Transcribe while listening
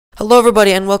Hello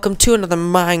everybody and welcome to another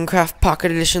Minecraft Pocket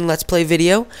Edition Let's Play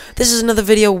video. This is another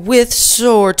video with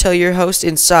Sortel, your host,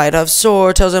 inside of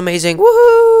Sortel's Amazing.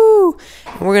 Woohoo!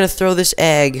 And we're going to throw this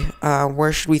egg.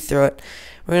 Where should we throw it?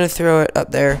 We're going to throw it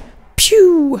up there.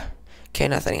 Pew! Okay,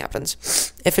 nothing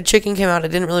happens. If a chicken came out, I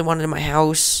didn't really want it in my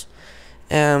house.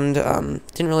 And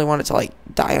didn't really want it to like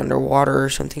die underwater or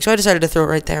something. So I decided to throw it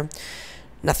right there.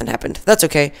 Nothing happened. That's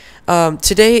okay.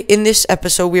 Today, in this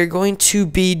episode, we are going to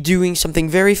be doing something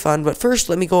very fun. But first,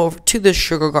 let me go over to the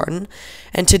sugar garden.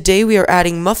 And today, we are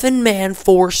adding Muffin Man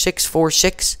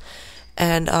 4646.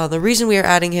 And the reason we are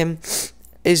adding him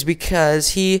is because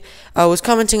he was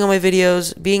commenting on my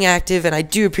videos, being active, and I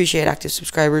do appreciate active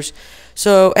subscribers.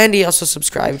 So, and he also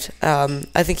subscribed.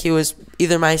 I think he was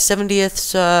either my 70th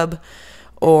sub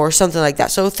or something like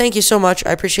that. So, thank you so much.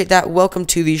 I appreciate that. Welcome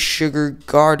to the sugar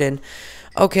garden.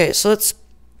 Okay, so let's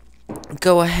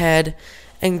go ahead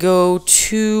and go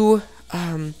to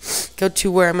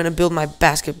where I'm gonna build my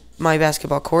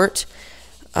basketball court.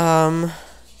 I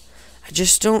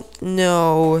just don't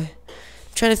know. I'm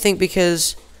trying to think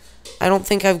because I don't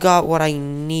think I've got what I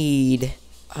need.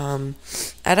 I'd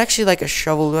actually like a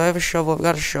shovel. Do I have a shovel? I've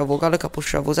got a shovel. Got a couple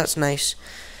shovels. That's nice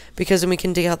because then we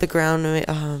can dig out the ground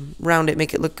around it,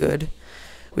 make it look good.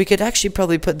 We could actually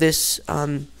probably put this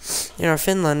in our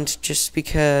Finland just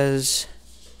because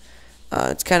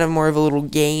it's kind of more of a little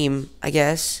game, I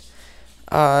guess.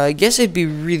 I guess it'd be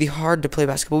really hard to play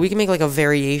basketball. We can make like a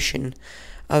variation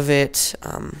of it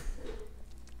and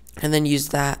then use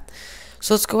that.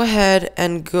 So let's go ahead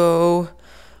and go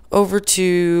over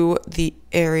to the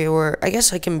area where I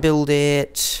guess I can build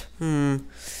it.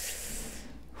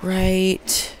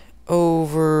 Right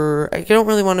over. I don't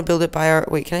really want to build it by our.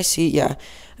 Wait, can I see? Yeah.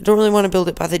 I don't really want to build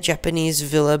it by the Japanese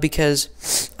villa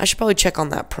because I should probably check on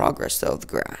that progress, though, of the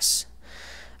grass.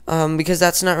 Because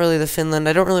that's not really the Finland.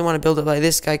 I don't really want to build it by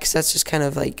this guy because that's just kind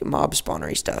of like mob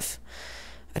spawnery stuff.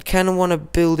 I'd kind of want to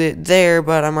build it there,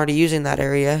 but I'm already using that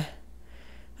area.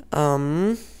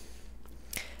 I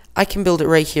can build it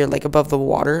right here, like above the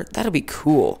water. That'll be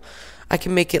cool. I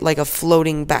can make it like a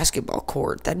floating basketball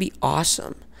court. That'd be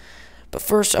awesome. But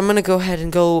first, I'm going to go ahead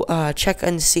and go check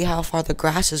and see how far the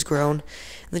grass has grown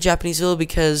in the Japanese villa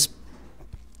because,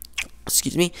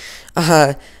 excuse me,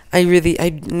 I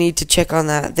need to check on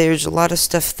that. There's a lot of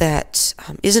stuff that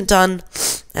isn't done,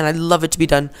 and I'd love it to be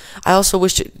done. I also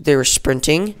wish they were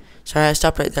sprinting. Sorry, I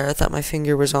stopped right there. I thought my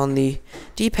finger was on the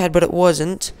D-pad, but it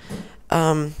wasn't.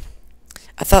 I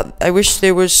wish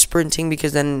there was sprinting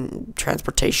because then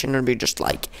transportation would be just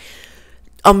like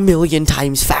a million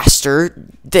times faster.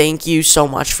 Thank you so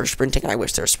much for sprinting. I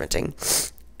wish there was sprinting.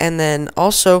 And then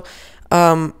also,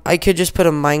 I could just put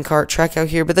a minecart track out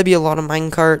here, but that'd be a lot of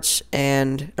minecarts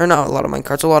or not a lot of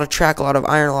minecarts, a lot of track, a lot of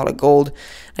iron, a lot of gold.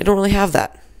 I don't really have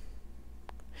that.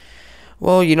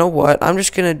 Well, you know what? I'm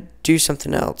just gonna do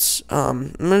something else.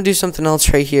 I'm gonna do something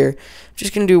else right here. I'm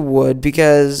just gonna do wood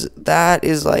because that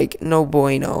is like no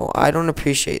bueno. I don't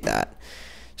appreciate that.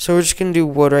 So we're just gonna do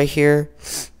wood right here.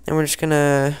 And we're just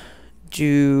gonna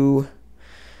do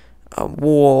a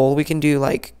wool. We can do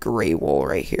like gray wool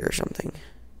right here or something.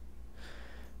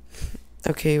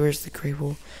 Okay, where's the gray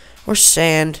wool? Or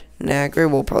sand. Nah, gray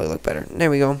wool will probably look better.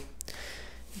 There we go.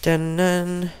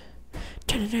 Dun-dun.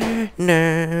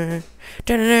 Dun-dun-dun.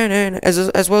 Dun-dun-dun.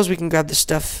 As well as we can grab the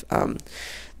stuff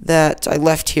that I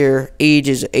left here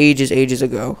ages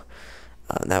ago.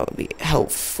 That would be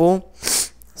helpful.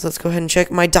 So let's go ahead and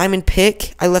check my diamond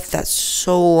pick. I left that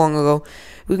so long ago.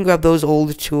 We can grab those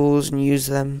old tools and use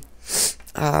them.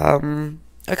 A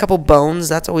couple bones.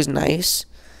 That's always nice.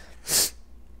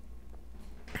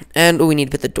 And we need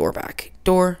to put the door back.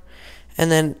 Door.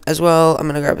 And then as well, I'm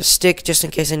going to grab a stick just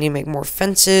in case I need to make more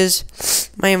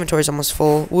fences. My inventory is almost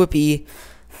full. Whoopee.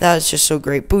 That is just so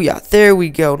great. Booyah. There we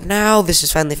go. Now this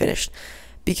is finally finished.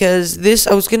 Because this,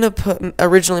 I was going to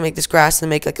originally make this grass and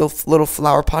make like a little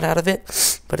flower pot out of it.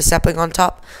 Put a sapling on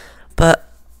top.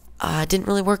 But it didn't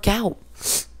really work out.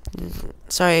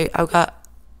 Sorry, I've got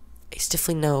a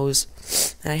stiffly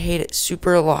nose. And I hate it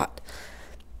super a lot.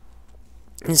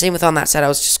 And same with on that side, I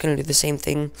was just going to do the same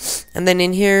thing. And then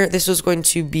in here, this was going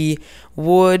to be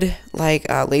wood, like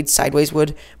laid sideways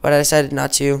wood. But I decided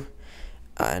not to.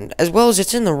 And as well as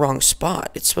it's in the wrong spot.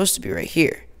 It's supposed to be right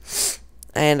here.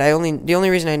 And the only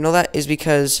reason I know that is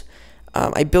because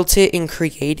I built it in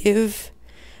creative,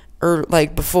 or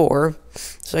like before,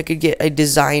 so I could get a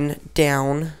design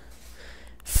down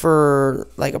for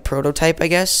like a prototype, I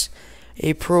guess.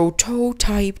 A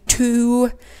prototype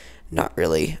 2. Not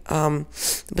really. But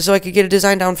so I could get a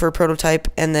design down for a prototype,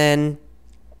 and then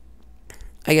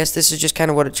I guess this is just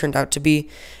kind of what it turned out to be.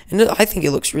 And I think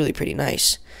it looks really pretty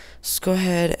nice. Let's go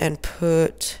ahead and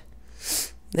put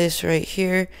this right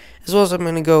here. As well as I'm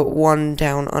going to go one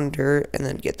down under and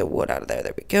then get the wood out of there.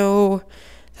 There we go.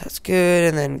 That's good.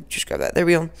 And then just grab that. There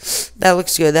we go. That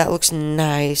looks good. That looks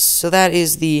nice. So that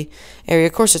is the area.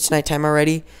 Of course, it's nighttime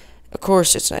already. Of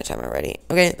course, it's nighttime already.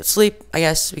 Okay, let's sleep, I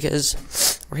guess,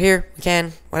 because we're here. We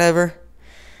can. Whatever.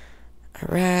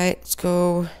 Alright, let's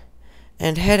go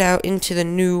and head out into the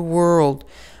new world.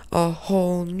 A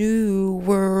whole new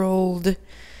world.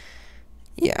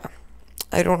 Yeah.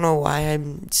 I don't know why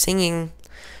I'm singing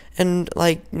and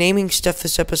like naming stuff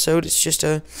this episode. It's just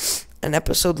an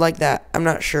episode like that. I'm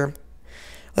not sure.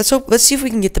 Let's see if we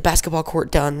can get the basketball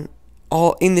court done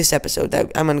all in this episode.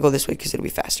 I'm gonna go this way because it'll be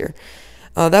faster.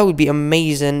 That would be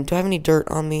amazing. Do I have any dirt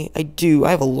on me? I do.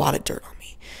 I have a lot of dirt on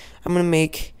me. I'm gonna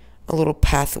make a little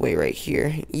pathway right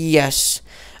here. Yes.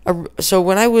 So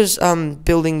when I was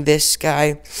building this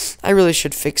guy, I really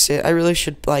should fix it. I really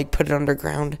should like put it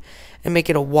underground and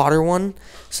make it a water one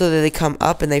so that they come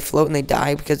up and they float and they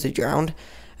die because they drowned.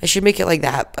 I should make it like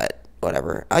that, but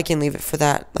whatever. I can leave it for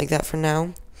that, like that for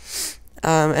now.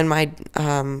 And my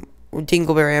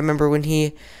Dingleberry, I remember when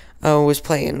he was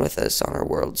playing with us on our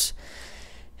worlds.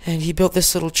 And he built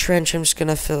this little trench. I'm just going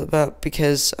to fill it up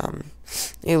because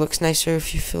it looks nicer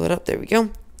if you fill it up. There we go.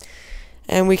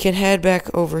 And we can head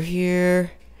back over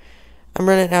here. I'm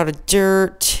running out of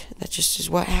dirt. That just is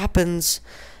what happens.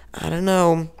 I don't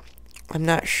know. I'm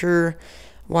not sure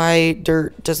why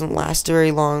dirt doesn't last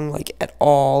very long, like at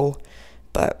all.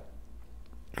 But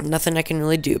nothing I can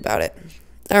really do about it.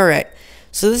 Alright.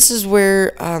 So this is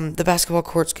where the basketball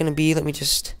court's going to be. Let me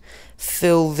just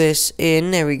fill this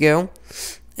in. There we go.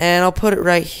 And I'll put it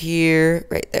right here,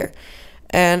 right there.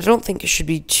 And I don't think it should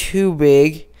be too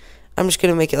big. I'm just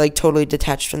going to make it like totally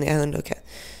detached from the island. Okay.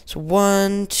 So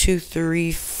 1, 2,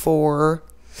 3, 4.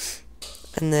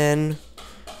 And then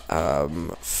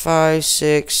 5,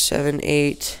 6, 7,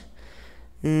 8,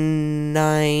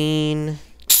 9,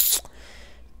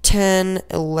 10,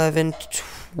 11,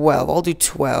 12. I'll do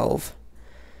 12.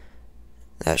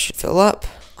 That should fill up.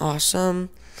 Awesome.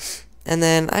 And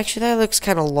then, actually, that looks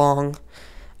kind of long.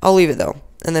 I'll leave it, though.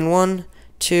 And then 1,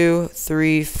 2,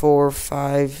 3, 4,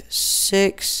 5,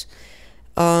 6.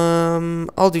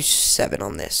 I'll do 7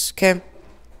 on this, okay?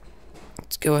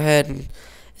 Let's go ahead and...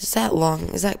 Is that long?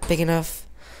 Is that big enough?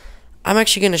 I'm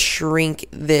actually going to shrink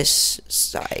this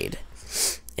side.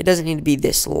 It doesn't need to be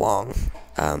this long.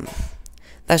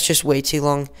 That's just way too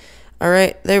long.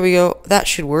 Alright, there we go. That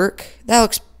should work. That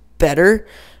looks better.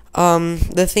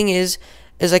 The thing is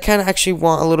I kind of actually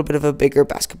want a little bit of a bigger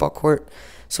basketball court.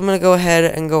 So I'm going to go ahead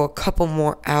and go a couple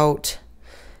more out.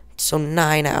 So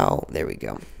 9 out. There we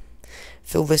go.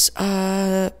 Fill this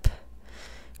up.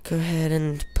 Go ahead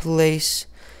and place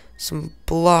some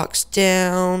blocks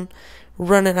down.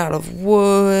 Running out of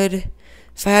wood.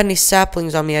 If I had any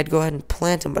saplings on me, I'd go ahead and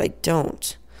plant them, but I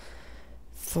don't.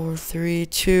 4, 3,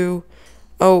 2.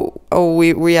 Oh,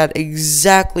 we had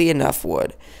exactly enough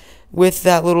wood with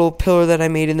that little pillar that I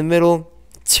made in the middle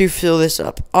to fill this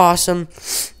up. Awesome.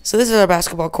 So this is our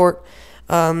basketball court.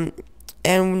 And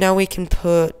now we can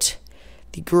put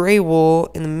the gray wool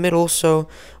in the middle. So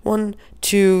 1,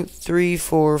 2, 3,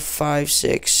 4, 5,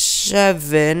 6,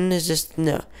 7. Is this?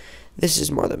 No. This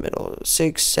is more the middle.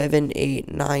 6, 7,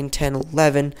 8, 9, 10,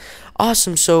 11.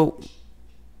 Awesome. So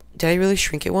did I really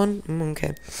shrink it one?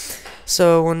 Okay.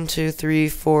 So 1, 2, 3,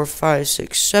 4, 5,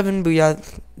 6, 7.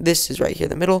 Booyah. This is right here in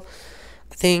the middle.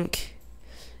 I think.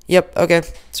 Yep. Okay.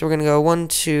 So we're gonna go 1,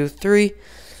 2, 3.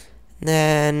 And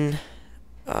then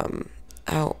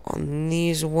out on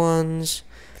these ones.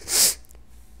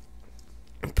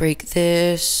 Break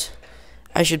this.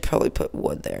 I should probably put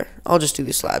wood there. I'll just do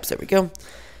the slabs. There we go.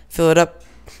 Fill it up.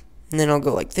 And then I'll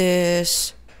go like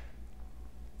this.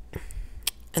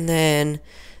 And then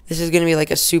this is going to be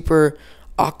like a super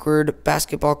awkward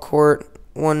basketball court.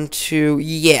 1, 2,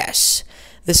 yes.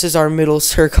 This is our middle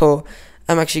circle.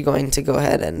 I'm actually going to go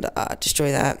ahead and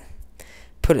destroy that.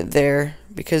 Put it there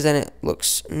because then it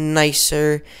looks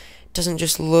nicer. It doesn't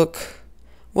just look...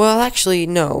 Well, actually,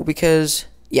 no, because...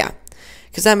 Yeah,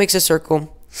 because that makes a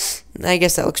circle. I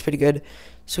guess that looks pretty good.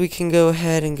 So we can go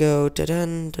ahead and go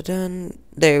da-dun, da-dun.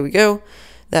 There we go.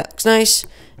 That looks nice.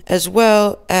 As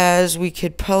well as we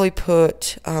could probably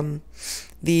put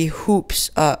the hoops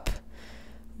up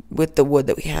with the wood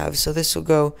that we have. So this will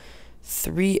go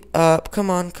 3 up. Come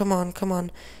on, come on, come on.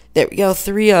 There we go,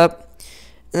 3 up.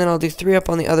 And then I'll do 3 up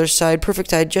on the other side.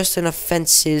 Perfect. I had just enough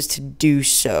fences to do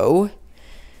so.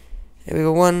 There we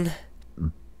go. 1,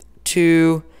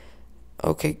 2.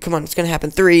 Okay, come on. It's going to happen.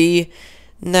 3.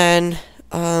 And then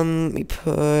we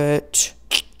put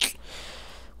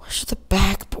 1, What should the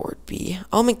backboard be?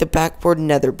 I'll make the backboard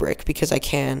nether brick because I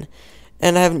can.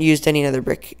 And I haven't used any nether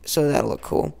brick, so that'll look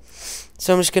cool.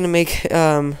 So I'm just going to make,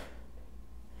 I'll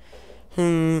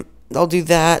do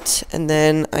that, and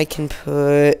then I can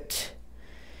put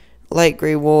light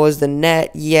gray wool as the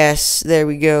net. Yes, there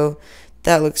we go.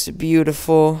 That looks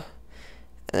beautiful.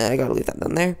 I gotta leave that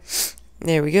down there.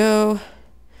 There we go.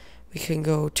 We can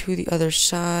go to the other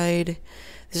side.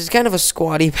 This is kind of a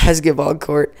squatty basketball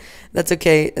court. That's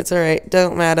okay. That's alright.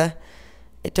 Don't matter.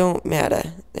 It don't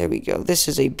matter. There we go. This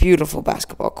is a beautiful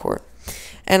basketball court.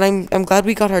 And I'm glad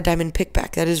we got our diamond pick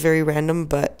back. That is very random,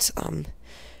 but I'm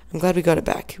glad we got it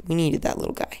back. We needed that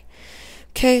little guy.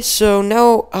 Okay, so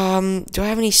now, do I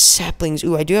have any saplings?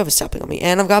 Ooh, I do have a sapling on me.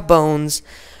 And I've got bones.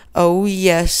 Oh,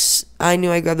 yes. I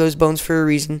knew I grabbed those bones for a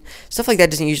reason. Stuff like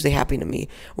that doesn't usually happen to me.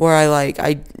 Where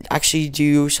I actually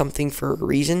do something for a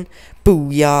reason.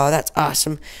 Booyah, that's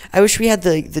awesome. I wish we had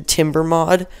the timber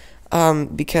mod,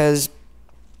 because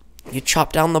you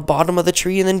chop down the bottom of the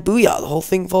tree and then booyah, the whole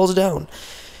thing falls down.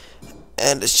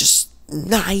 And it's just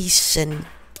nice and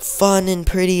fun and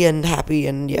pretty and happy,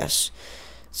 and yes.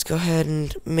 Let's go ahead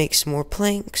and make some more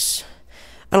planks.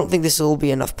 I don't think this will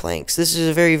be enough planks. This is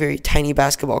a very, very tiny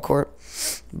basketball court.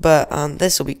 But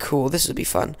this will be cool. This will be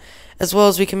fun. As well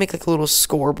as we can make like a little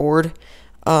scoreboard.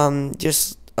 Oh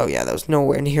yeah, that was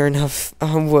nowhere near enough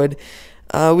wood.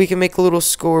 We can make a little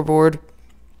scoreboard.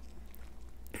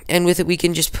 And with it we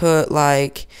can just put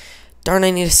like, darn,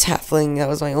 I need a sapling. That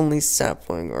was my only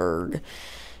sapling.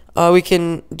 We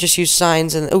can just use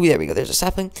signs, and oh, there we go, there's a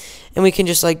sapling, and we can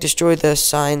just like destroy the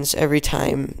signs every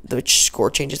time the score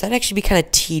changes. That'd actually be kind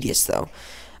of tedious though.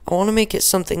 I want to make it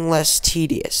something less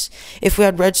tedious. If we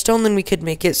had redstone, then we could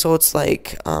make it so it's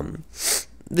like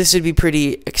this would be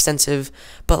pretty extensive,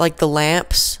 but like the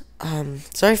lamps,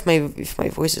 sorry if my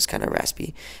voice is kind of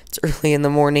raspy, it's early in the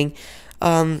morning.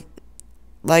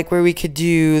 Like where we could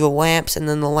do the lamps, and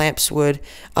then the lamps would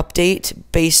update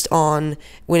based on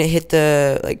when it hit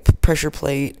the like pressure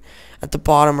plate at the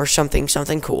bottom or something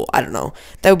cool. I don't know.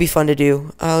 That would be fun to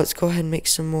do. Let's go ahead and make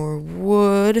some more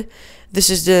wood.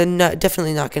 This is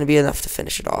definitely not going to be enough to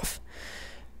finish it off.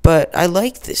 But I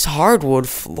like this hardwood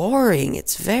flooring.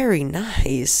 It's very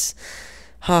nice.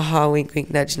 Haha, wink, wink,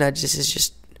 nudge, nudge. This is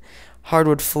just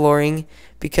hardwood flooring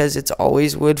because it's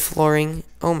always wood flooring.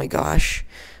 Oh my gosh.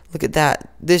 Look at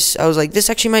that. I was like, this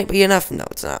actually might be enough. No,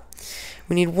 it's not.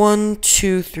 We need 1,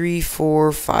 2, 3,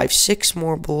 4, 5, 6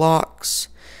 more blocks.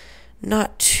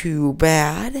 Not too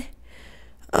bad.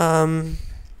 Oh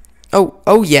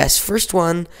yes. First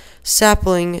one,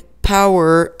 sapling,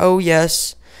 power. Oh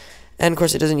yes. And of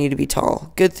course it doesn't need to be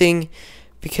tall. Good thing,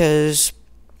 because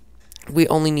we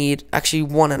only need actually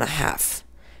 1.5.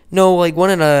 No, like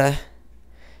 1.5.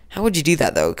 How would you do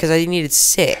that though? Because I needed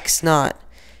 6, not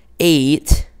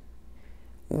 8.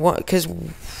 Because,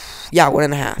 yeah,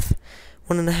 1.5.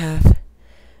 1.5.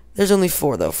 There's only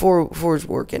 4, though. 4 is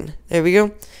working. There we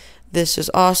go. This is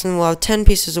awesome. We'll have 10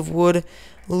 pieces of wood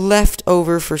left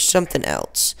over for something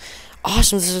else.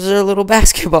 Awesome. This is our little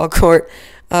basketball court.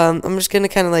 I'm just going to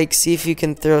kind of, like, see if you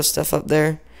can throw stuff up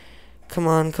there. Come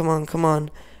on, come on, come on.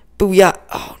 Booyah.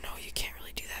 Oh, no, you can't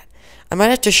really do that. I might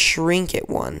have to shrink it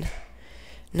one.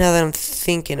 Now that I'm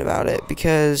thinking about it.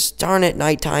 Because, darn it,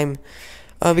 nighttime.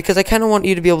 Because I kind of want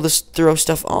you to be able to throw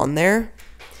stuff on there,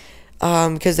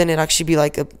 because then it'd actually be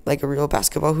like a real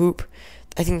basketball hoop.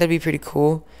 I think that'd be pretty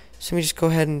cool. So let me just go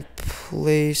ahead and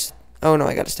place. Oh no,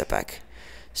 I gotta step back,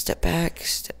 step back,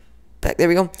 step back. There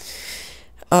we go.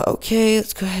 Okay,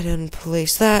 let's go ahead and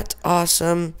place that.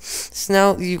 Awesome. So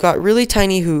now you've got really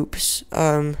tiny hoops.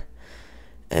 And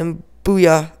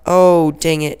booyah. Oh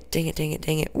dang it, dang it, dang it,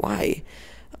 dang it. Why?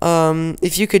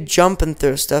 If you could jump and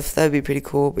throw stuff, that'd be pretty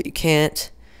cool, but you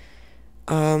can't.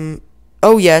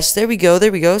 Oh yes, there we go,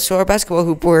 there we go. So our basketball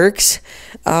hoop works.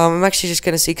 I'm actually just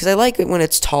gonna see, because I like it when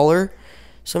it's taller.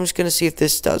 So I'm just gonna see if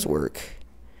this does work.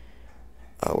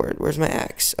 Oh, where's my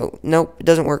axe? Oh, nope, it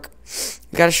doesn't work.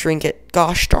 We gotta shrink it.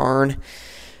 Gosh darn.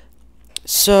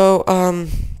 So,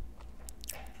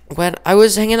 when I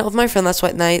was hanging out with my friend last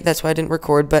night, that's why I didn't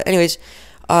record, but anyways,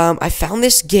 I found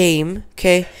this game,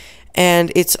 okay?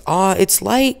 And it's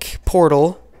like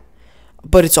Portal,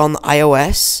 but it's on the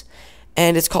iOS,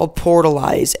 and it's called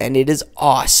Portalize, and it is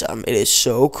awesome. It is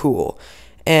so cool.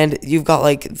 And you've got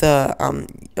like the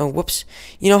oh whoops,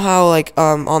 you know how like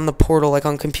on the Portal, like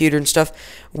on computer and stuff,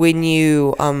 when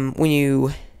you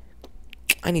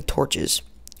I need torches.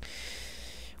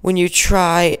 When you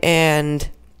try and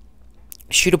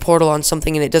shoot a portal on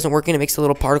something and it doesn't work and it makes a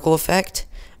little particle effect.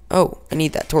 Oh, I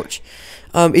need that torch.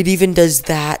 It even does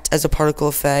that as a particle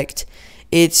effect.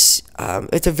 It's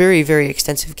a very, very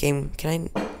extensive game. Can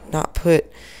I? not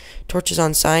put torches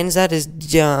on signs. That is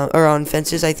or on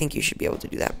fences. I think you should be able to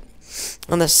do that.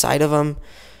 On the side of them.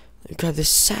 Grab this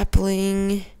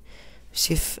sapling.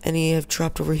 See if any have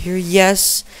dropped over here.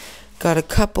 Yes. Got a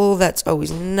couple. That's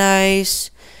always nice.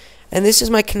 And this is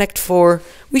my Connect 4.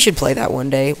 We should play that one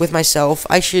day with myself.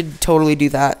 I should totally do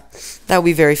that. That would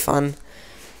be very fun.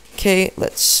 Okay,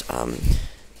 let's, I'm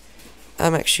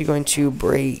actually going to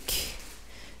break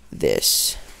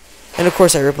this. And of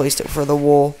course I replaced it for the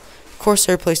wool. Of course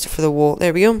I replaced it for the wool.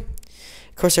 There we go.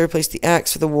 Of course I replaced the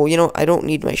axe for the wool. You know, I don't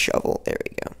need my shovel. There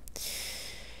we go.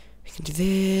 I can do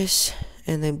this.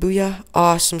 And then booyah.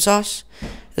 Awesome sauce.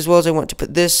 As well as I want to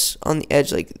put this on the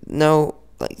edge like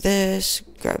this.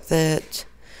 Grab that.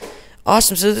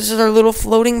 Awesome. So this is our little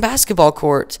floating basketball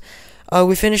court.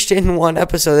 We finished it in one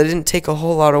episode. It didn't take a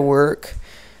whole lot of work.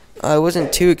 It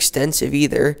wasn't too extensive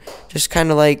either. Just kind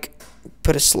of like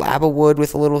put a slab of wood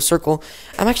with a little circle.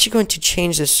 I'm actually going to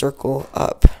change this circle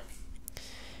up,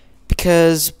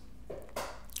 because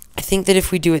I think that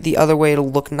if we do it the other way, it'll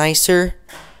look nicer.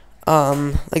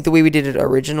 Like the way we did it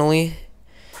originally.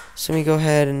 So let me go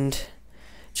ahead and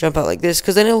jump out like this,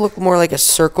 because then it'll look more like a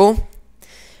circle.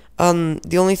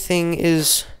 The only thing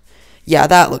is, yeah,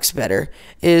 that looks better,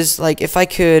 is like if I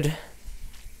could,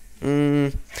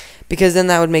 because then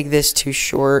that would make this too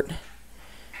short.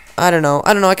 I don't know.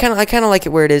 I kind of like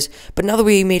it where it is. But now that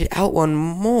we made it out one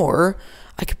more,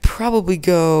 I could probably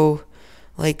go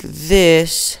like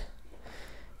this,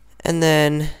 and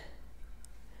then,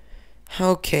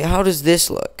 okay, how does this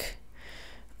look?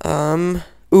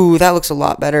 Ooh, that looks a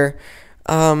lot better.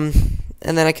 And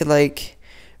then I could like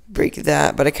break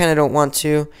that, but I kind of don't want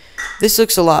to. This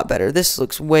looks a lot better. This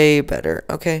looks way better.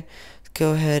 Okay, let's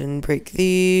go ahead and break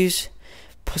these.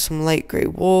 Put some light gray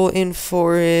wool in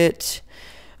for it.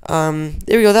 There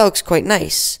we go. That looks quite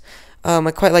nice.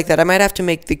 I quite like that. I might have to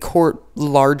make the court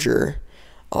larger,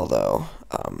 although.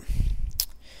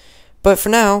 But for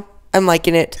now, I'm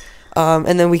liking it.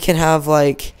 And then we can have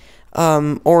like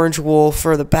orange wool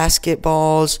for the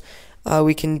basketballs.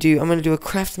 We can do. I'm gonna do a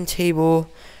crafting table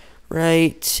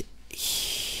right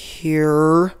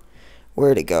here.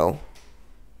 Where'd it go?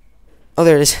 Oh,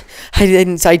 there it is.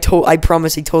 I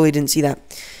promise I totally didn't see that.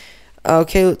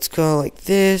 Okay, let's go like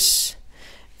this.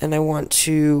 And I want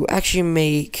to actually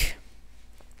make,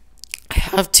 I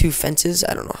have two fences.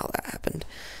 I don't know how that happened.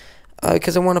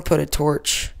 Because I want to put a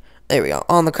torch, there we go,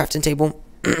 on the crafting table.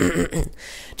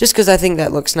 Just because I think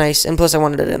that looks nice. And plus I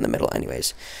wanted it in the middle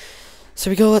anyways.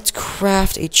 So we go, let's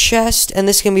craft a chest. And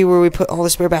this can be where we put all the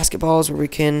spare basketballs, where we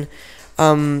can,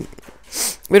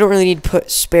 we don't really need to put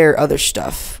spare other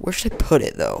stuff. Where should I put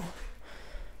it though?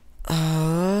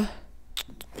 Because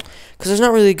there's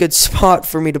not really a good spot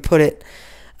for me to put it.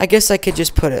 I guess I could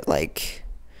just put it like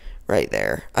right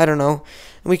there. I don't know.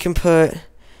 We can put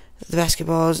the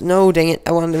basketballs. No, dang it.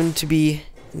 I wanted them to be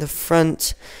in the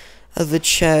front of the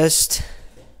chest.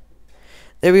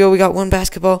 There we go. We got one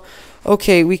basketball.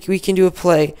 Okay, we can do a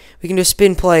play. We can do a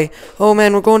spin play. Oh,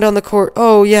 man, we're going down the court.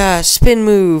 Oh, yeah, spin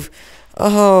move.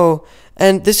 Oh,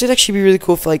 and this would actually be really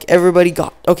cool if, like, everybody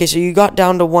got... Okay, so you got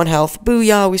down to 1 health.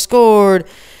 Booyah, we scored.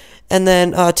 And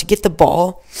then to get the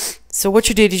ball... So what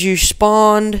you did is you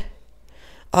spawned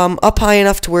up high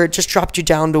enough to where it just dropped you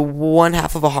down to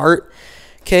 1/2 of a heart,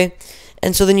 okay?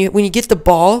 And so then when you get the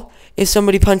ball, if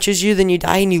somebody punches you, then you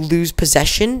die and you lose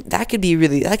possession. That could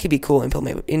be cool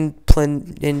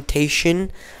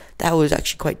implementation. That was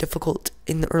actually quite difficult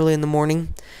early in the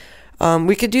morning.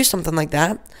 We could do something like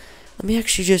that. Let me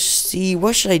actually just see,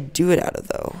 what should I do it out of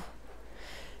though?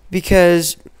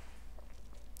 Because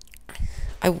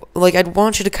I'd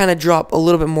want you to kind of drop a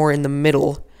little bit more in the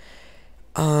middle.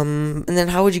 And then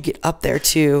how would you get up there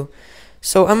too?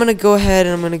 So I'm going to go ahead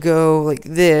and I'm going to go like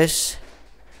this.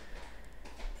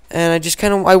 And I just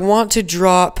kind of, I want to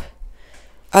drop,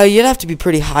 you'd have to be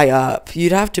pretty high up.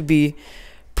 You'd have to be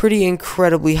pretty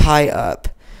incredibly high up.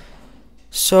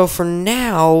 So for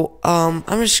now, I'm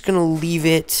just going to leave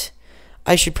it.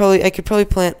 I could probably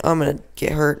plant, I'm going to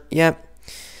get hurt. Yep.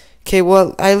 Okay,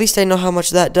 well, at least I know how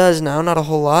much that does now. Not a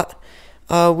whole lot.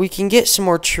 We can get some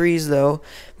more trees, though.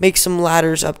 Make some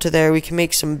ladders up to there. We can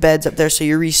make some beds up there so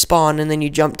you respawn and then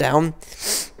you jump down.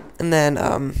 And then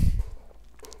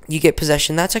you get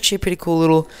possession. That's actually a pretty cool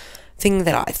little thing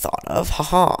that I thought of.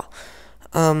 Haha.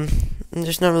 I'm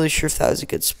just not really sure if that was a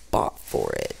good spot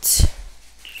for it.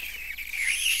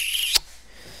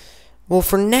 Well,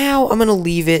 for now, I'm going to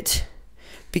leave it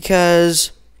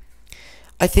because...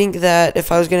 I think that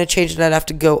if I was going to change it, I'd have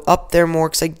to go up there more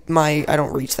because I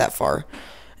don't reach that far.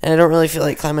 And I don't really feel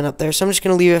like climbing up there. So I'm just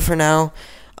going to leave it for now.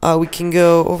 We can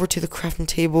go over to the crafting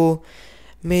table,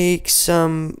 make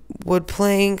some wood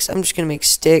planks. I'm just gonna make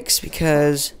sticks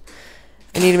because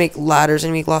I need to make ladders. I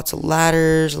need to make lots of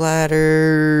ladders.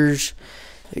 There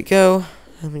we go.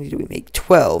 How many do we make?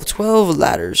 12. 12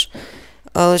 ladders.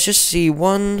 Let's just see.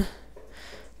 1,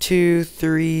 2,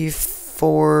 3,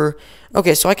 4.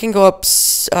 Okay, so I can go up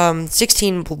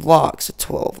 16 blocks of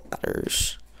 12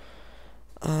 ladders.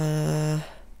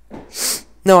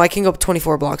 No, I can go up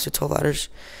 24 blocks with 12 ladders.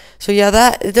 So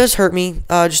yeah, it does hurt me.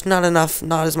 Just not enough,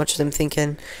 not as much as I'm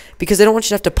thinking, because I don't want you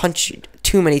to have to punch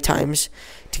too many times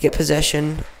to get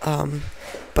possession.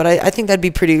 But I think that'd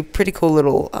be pretty cool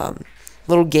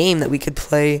little game that we could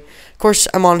play. Of course,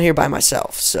 I'm on here by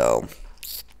myself, so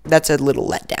that's a little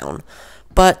letdown.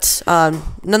 But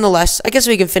nonetheless, I guess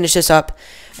we can finish this up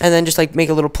and then just like make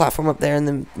a little platform up there and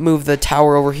then move the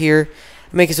tower over here.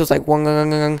 Make it so it's like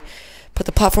one. Put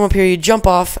the platform up here, you jump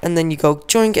off, and then you go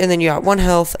joink, and then you got 1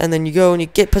 health, and then you go and you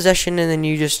get possession, and then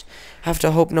you just have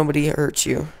to hope nobody hurts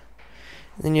you.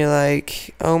 And then you're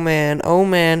like, oh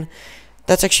man,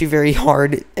 that's actually very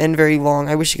hard and very long.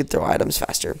 I wish you could throw items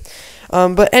faster.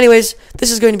 But anyways, this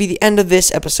is going to be the end of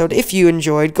this episode. If you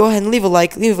enjoyed, go ahead and leave a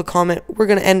like, leave a comment. We're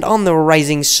going to end on the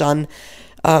rising sun.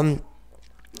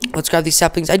 Let's grab these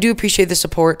saplings. I do appreciate the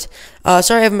support.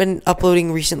 Sorry I haven't been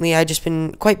uploading recently. I've just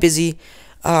been quite busy.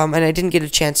 And I didn't get a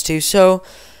chance to. So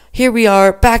here we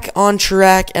are back on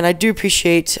track, and I do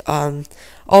appreciate all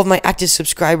of my active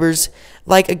subscribers.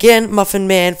 Like again, Muffin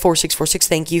Man 4646,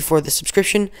 thank you for the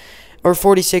subscription, or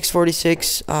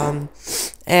 4646.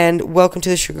 And welcome to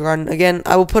the Sugar Garden. Again,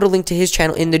 I will put a link to his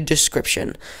channel in the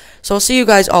description. So I'll see you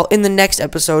guys all in the next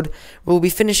episode. We'll be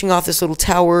finishing off this little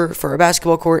tower for a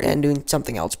basketball court and doing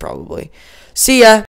something else probably. See ya.